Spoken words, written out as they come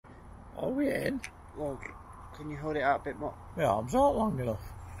Are we in? Well, can you hold it out a bit more? My arms aren't long enough.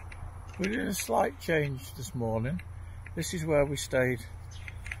 We did a slight change this morning. This is where we stayed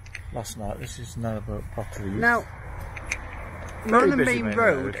last night. This is Narrowboat Potteries. Now, we're on the main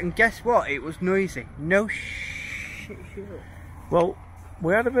road, and guess what? It was noisy. No shit. Well,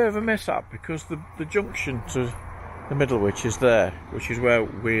 we had a bit of a mishap because the junction to the Middlewich is there, which is where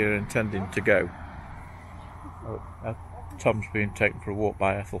we're intending to go. Tom's being taken for a walk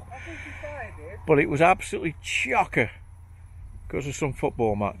by Ethel. But it was absolutely chocker because of some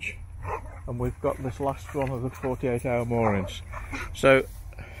football match. And we've got this last one of the 48-hour moorings. So,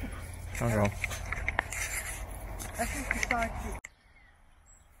 hang on.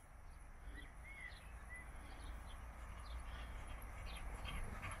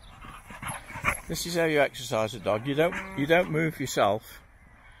 This is how you exercise a dog. You don't move yourself.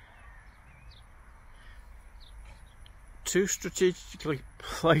 Two strategically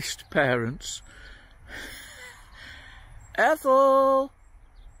placed parents. Ethel!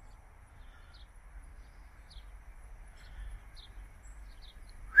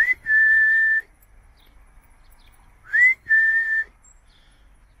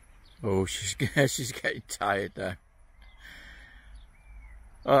 Oh, she's getting tired now.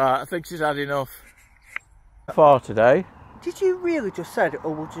 Alright, I think she's had enough. Far today. Did you really just said, oh,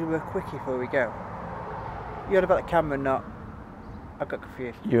 we'll do a quickie before we go? You heard about the camera, not? I got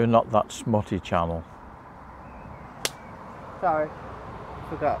confused. You're not that smutty channel. Sorry,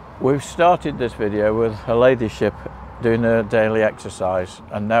 forgot. We've started this video with her ladyship doing her daily exercise,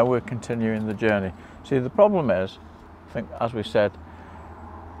 and now we're continuing the journey. See, the problem is, I think, as we said,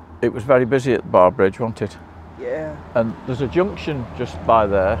 it was very busy at Barbridge, wasn't it? Yeah. And there's a junction just by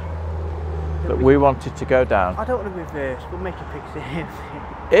there that we wanted to go down. I don't want to reverse, we'll make a pixie.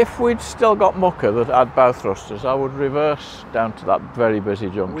 If we'd still got mucker that had bow thrusters, I would reverse down to that very busy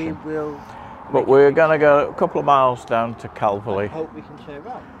junction. We will. But we're going to go a couple of miles down to Calverley. I hope we can turn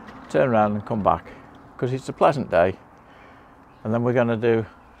around. Turn around and come back, because it's a pleasant day. And then we're going to do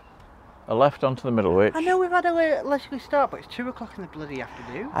a left onto the Middlewich. I know we've had a leisurely start, but it's 2 o'clock in the bloody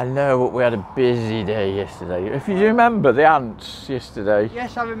afternoon. I know, but we had a busy day yesterday. If you remember the ants yesterday.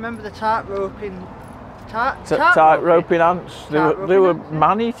 Yes, I remember the tight roping. Tight roping ants. They were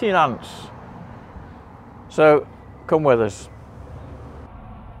man-eating ants. So, come with us.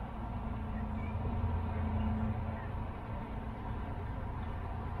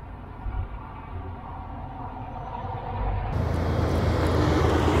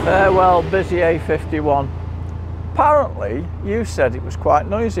 Farewell, busy A51. Apparently, you said it was quite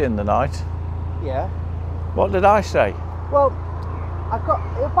noisy in the night. Yeah. What did I say? Well, I got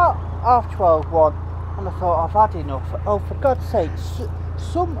about 12:30, and I thought, I've had enough. Oh, for God's sake,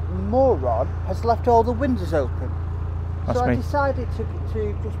 some moron has left all the windows open. That's so me. I decided to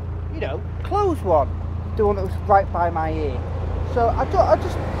just, you know, close one, the one that was right by my ear. So I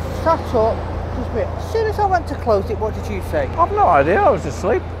just sat up. As soon as I went to close it, what did you say? I've no idea, I was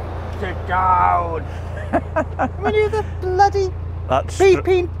asleep. Sit down! When you're the bloody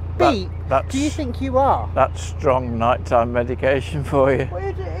beeping beep, do you think you are? That's strong nighttime medication for you. Well,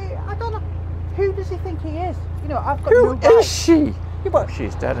 I don't know. Who does he think he is? You know, I've got Who no is she? Yeah, but,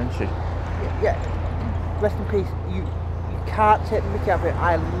 She's dead, isn't she? yeah. Rest in peace. You can't take the mickey out of it.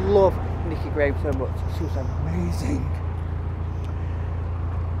 I love Nikki Graham so much. She was amazing.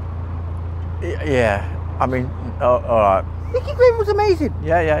 Yeah, I mean, alright. Nikki Graham was amazing.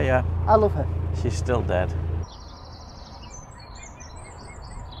 Yeah. I love her. She's still dead.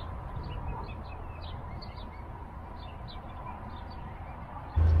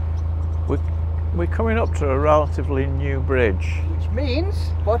 We're coming up to a relatively new bridge. Which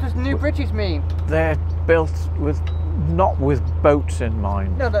means, what does new bridges mean? They're built not with boats in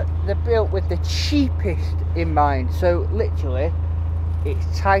mind. No, they're built with the cheapest in mind. So literally, it's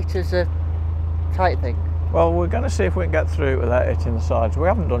tight as a tight thing. Well, we're going to see if we can get through it without hitting the sides. We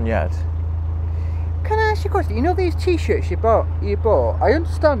haven't done yet. Can I ask you a question? You know these t-shirts you bought? I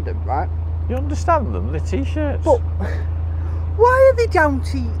understand them, right? You understand them? They're t-shirts. But why are they down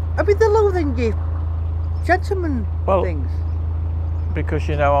to? I mean, they're lower than your gentleman things. Because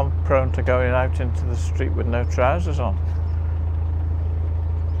you know I'm prone to going out into the street with no trousers on.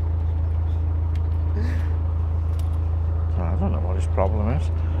 So I don't know what his problem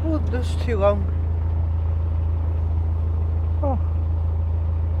is. Well, that's too long. Oh.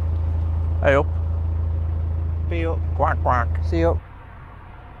 Hey up. Be up. Quack quack. See you up.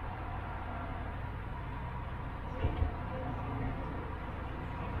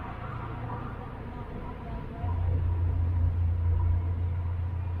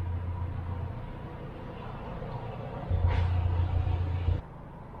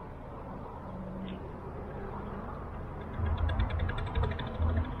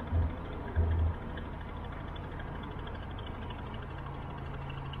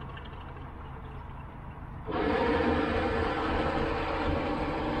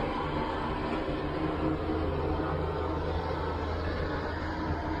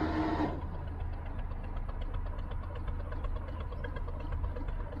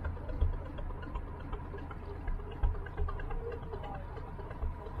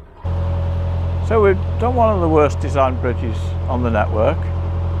 So we've done one of the worst designed bridges on the network,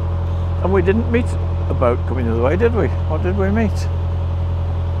 and we didn't meet a boat coming the other way, did we? What did we meet?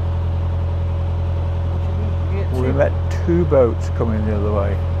 What do you mean? We met 2 boats coming the other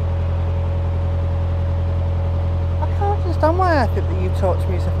way. I can't understand why I think that you talk to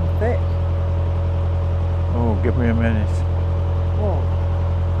me as if I'm thick. Oh, give me a minute. What?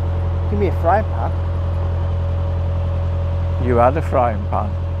 Give me a frying pan. You had a frying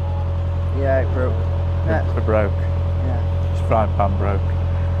pan. Yeah, it broke. It broke. Yeah. His frying pan broke.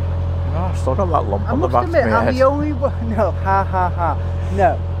 Oh, I still got that lump on the back of my head. I'm the only one. No, ha ha ha.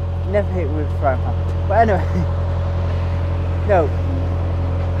 No, never hit with a frying pan. But anyway, no.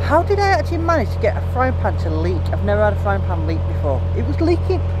 How did I actually manage to get a frying pan to leak? I've never had a frying pan leak before. It was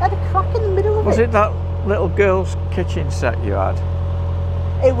leaking. I had a crack in the middle of it. Was it that little girl's kitchen set you had?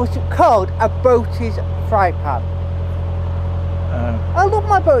 It was called a Boaties fry pan. I love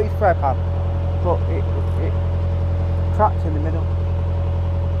my Boaties fry pan, but it cracked in the middle.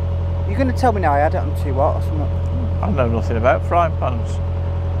 You're going to tell me now I had it on too hot or something? I know nothing about frying pans.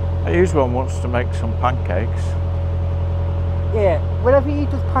 I used one once to make some pancakes. Yeah, whenever you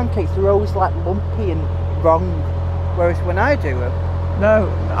do pancakes, they're always like lumpy and wrong. Whereas when I do them... No,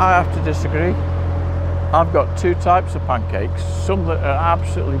 I have to disagree. I've got 2 types of pancakes. Some that are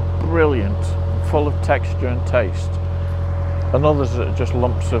absolutely brilliant, full of texture and taste. And others that are just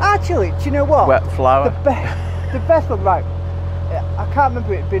lumps of Actually, do you know what? wet flour. The best one, right, I can't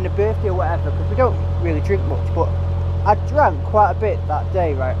remember it being a birthday or whatever, because we don't really drink much, but I drank quite a bit that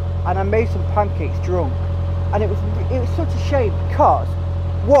day, right, and I made some pancakes drunk, and it was such a shame because,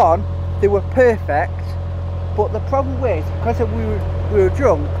 one, they were perfect, but the problem was, because we were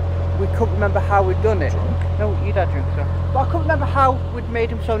drunk, we couldn't remember how we'd done it. Drunk? No, you'd had drunk, so. But I couldn't remember how we'd made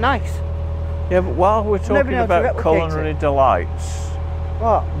them so nice. Yeah, but while we're talking about culinary delights,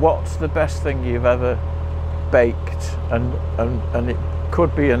 what's the best thing you've ever baked, and it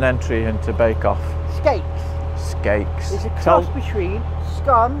could be an entry into Bake Off? Skakes. It's a cross between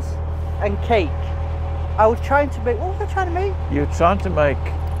scones and cake. I was trying to make, what was I trying to make? You were trying to make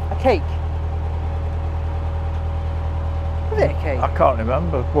a cake. Was it a cake? I can't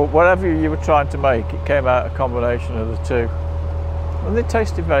remember, but whatever you were trying to make, it came out a combination of the 2. And they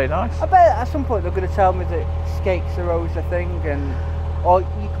tasted very nice. I bet at some point they're going to tell me that skakes are always a thing, or you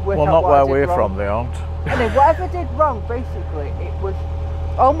can work out what I did wrong. Well, not where we're from, they aren't. Anyway, whatever I did wrong, basically, it was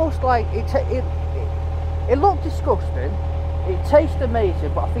almost like, it looked disgusting, it tasted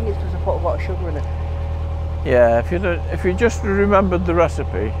amazing, but I think it's because I put a lot of sugar in it. Yeah, if you just remembered the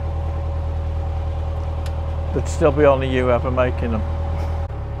recipe, there'd still be only you ever making them.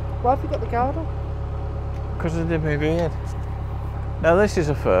 Why have you got the garden? Because I did my beard. Now this is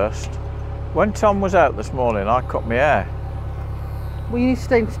a first. When Tom was out this morning, I cut my hair. Well, you need to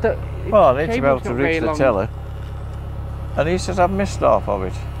stay stuck. Well, I need to be able to reach the tiller. And he says I've missed half of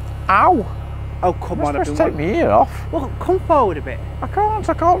it. Ow! Oh, come on. You're supposed to take my ear off. Well, come forward a bit. I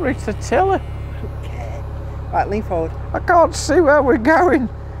can't reach the tiller. Okay. Right, lean forward. I can't see where we're going.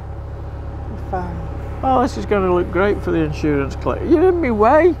 You're fine. Oh, this is going to look great for the insurance claim. You're in my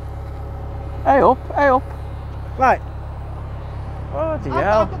way. Hey up, hey up. Right. Oh, dear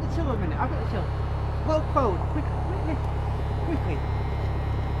hell. I've got the tiller a minute. I've got the tiller. Well, forward. Quickly.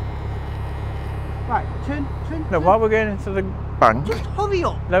 Right, turn. No, while we're going into the bank. Just hurry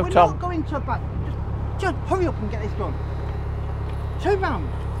up. No, we're Tom. Not going to a bank. Just hurry up and get this done. Turn round.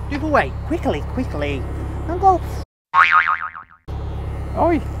 The other way. Quickly. And go.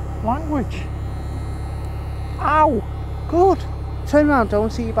 Oi, language. Ow. Good. Turn round.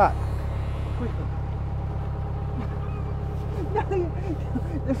 Don't see your back. Quickly.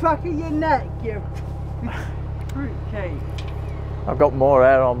 The back of your neck, you fruitcake. I've got more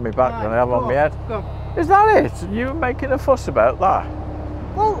hair on my back than I have on my head. Go on. Is that it? You were making a fuss about that?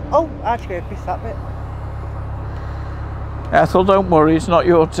 Well, oh, actually, I missed that bit. Ethel, don't worry, it's not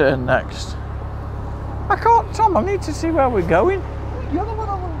your turn next. I can't, Tom, I need to see where we're going. You're the one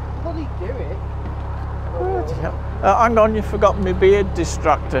that will bloody do it. Hang on, you forgot my beard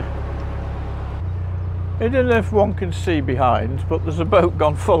distractor. I don't know if one can see behind, but there's a boat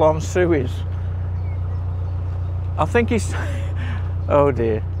gone full on Suez. I think he's, oh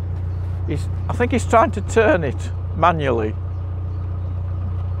dear. I think he's trying to turn it manually.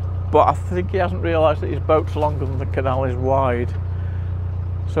 But I think he hasn't realised that his boat's longer than the canal is wide.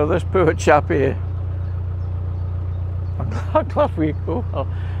 So this poor chap here, I'm glad we, oh,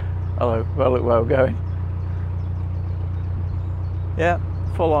 hello, well look where we're going. Yeah,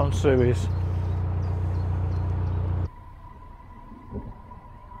 full on Suez.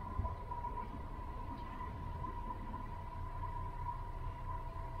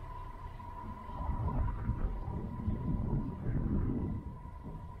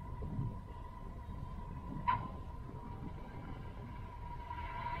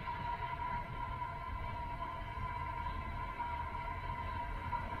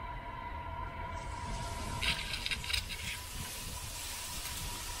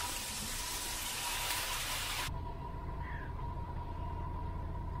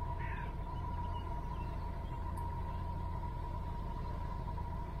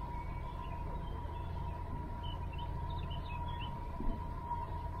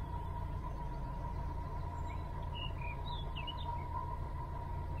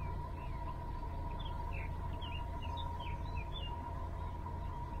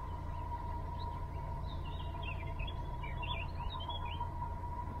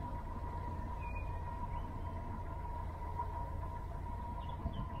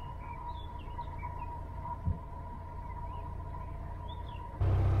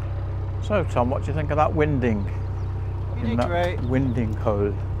 So Tom, what do you think of that winding? You did great. Winding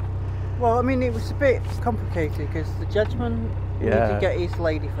hole. Well, I mean, it was a bit complicated because the gentleman needed to get his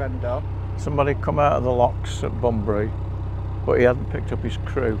lady friend off. Somebody come out of the locks at Bunbury, but he hadn't picked up his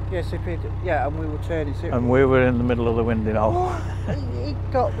crew. Yes, and we were turning. So and we were in the middle of the winding hole.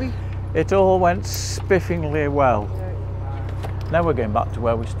 It all went spiffingly well. Now we're going back to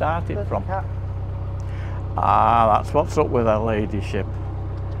where we started from. Ah, that's what's up with our ladyship.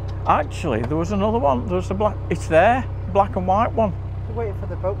 Actually, there was another one. There was a black. It's there, black and white one. We're waiting for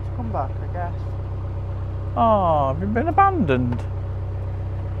the boat to come back, I guess. Oh, have you been abandoned?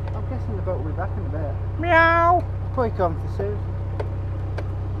 I'm guessing the boat will be back in a bit. Meow. Probably gone for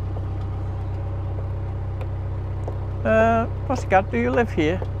Susan. Pussycat, do you live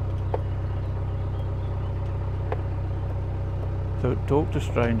here? Don't talk to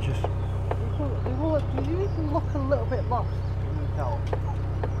strangers. You even look a little bit lost.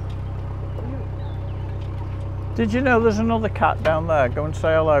 Did you know there's another cat down there? Go and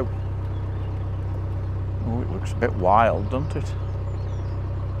say hello. Oh, it looks a bit wild, doesn't it?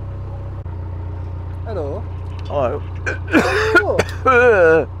 Hello. Hello.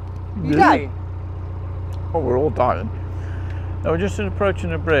 You dying? Oh, we're all dying. No, we're just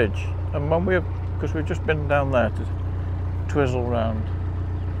approaching a bridge, and when because we've just been down there to twizzle round.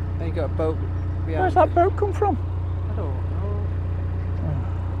 And you got a boat behind. Where's that boat come from? I don't know.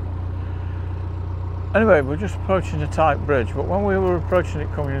 Anyway, we're just approaching a tight bridge, but when we were approaching it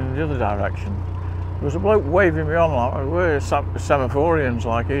coming in the other direction, there was a bloke waving me on like we're semaphorians,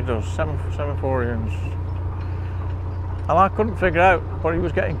 like he does, semaphorians. And I couldn't figure out, but he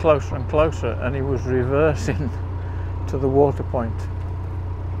was getting closer and closer, and he was reversing to the water point.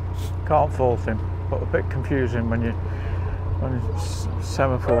 Can't fault him, but a bit confusing when it's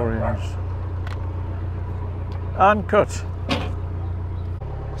semaphorians. And cut.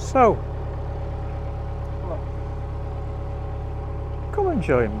 So, come and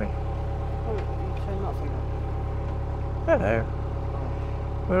join me. Hello.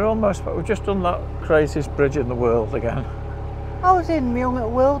 We've just done that craziest bridge in the world again. I was in my young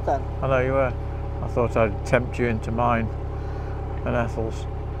little world then. I know you were. I thought I'd tempt you into mine and Ethel's.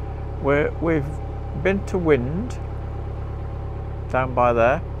 We've been to Wind, down by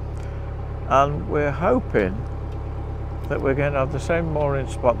there, and we're hoping that we're going to have the same mooring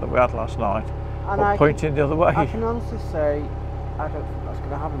spot that we had last night, but pointing the other way. I can honestly say I don't think that's going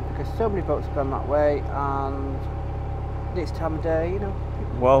to happen because so many boats have gone that way, and it's time of day, you know.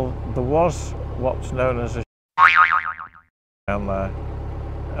 Well, there was what's known as a down there,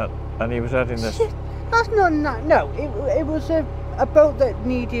 and he was heading this. Shit, that's not no. It was a boat that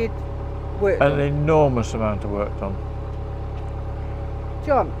needed work. An enormous amount of work done.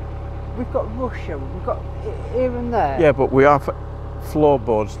 John, we've got Russia, we've got here and there. Yeah, but we have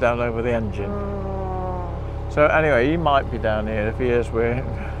floorboards down over the engine. So anyway, he might be down here. If he is, we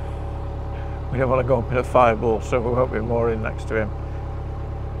don't want to go up in a fireball, so we won't be mooring next to him.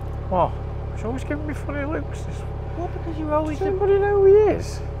 Well, he's always giving me funny looks. Well, because you're always. Does anybody know who he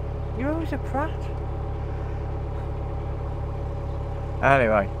is? You're always a prat.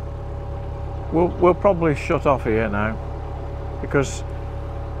 Anyway, we'll probably shut off here now because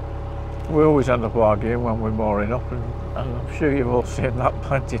we always end up arguing when we're mooring up, and I'm sure you've all seen that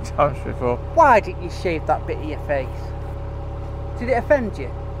plenty of times before. Why didn't you shave that bit of your face? Did it offend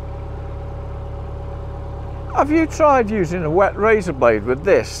you? Have you tried using a wet razor blade with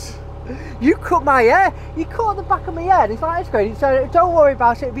this? You cut my hair. You cut the back of my hair. It's like it's going. So don't worry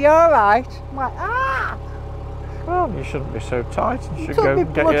about it. It'll be all right. I'm like, ah. Well, you shouldn't be so tight. You should Took go me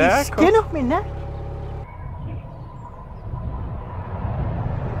and get your hair cut. skin off my neck.